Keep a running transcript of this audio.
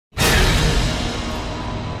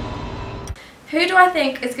Who do I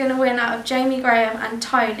think is going to win out of Jamie Graham and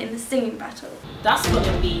Tone in the singing battle? That's going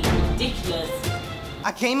to be ridiculous.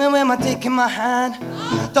 I came in with my dick in my hand.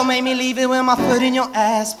 Don't make me leave it with my foot in your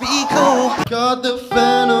ass. Be cool. Got the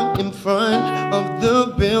phantom in front of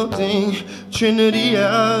the building. Trinity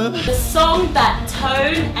up. The song that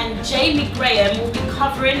Tone and Jamie Graham will be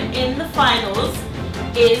covering in the finals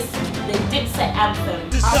is the Dipset Anthem.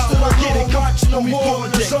 I still get it, got no more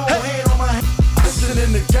than his own hand on my head.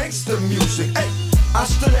 Listening to gangster music. Hey, I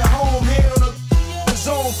stood at home, hand on the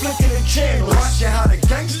zone, flicking the channel, watching how the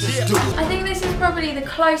gangsters do it. I think this is probably the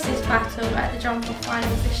closest battle at the jump off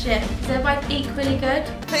finals this year because they're both equally good.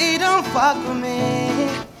 They don't fuck with me,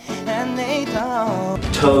 and they don't.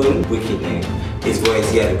 Tone, wicked name. His voice,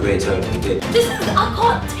 he had a great tone. He did. This is, I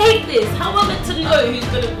can't take this. How am I meant to know who's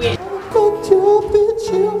gonna win?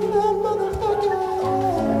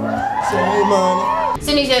 Say money. As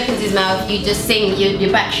soon as he opens his mouth, you just sing,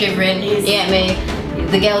 you're back shivering, you get me?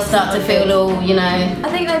 The girls start to feel all, you know. I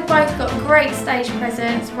think they've both got great stage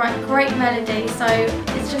presence, write great melody, so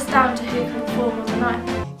it's just down to who can perform on the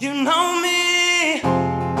night. You know me,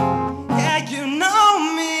 yeah, you know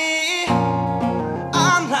me.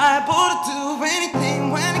 I'm liable to do anything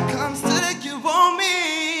when it comes to you or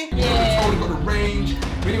me. Yeah. Tony got the range.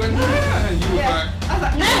 When he went, nah, and you was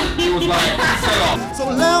like, he was like, set off. So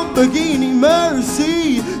Lamborghini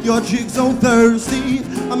Mercy, your chick's so thirsty.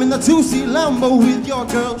 I'm in the 2-seat Lambo with your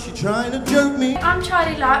girl, she trying to jerk me. I'm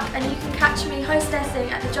Charlie Luck and you can catch me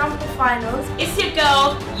hostessing at the jump off finals. It's your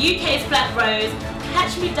girl, UK's Black Rose.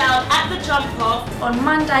 Catch me down at the jump off On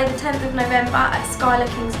Monday the 10th of November at Skylar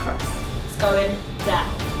King's Cross. It's going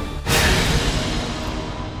down.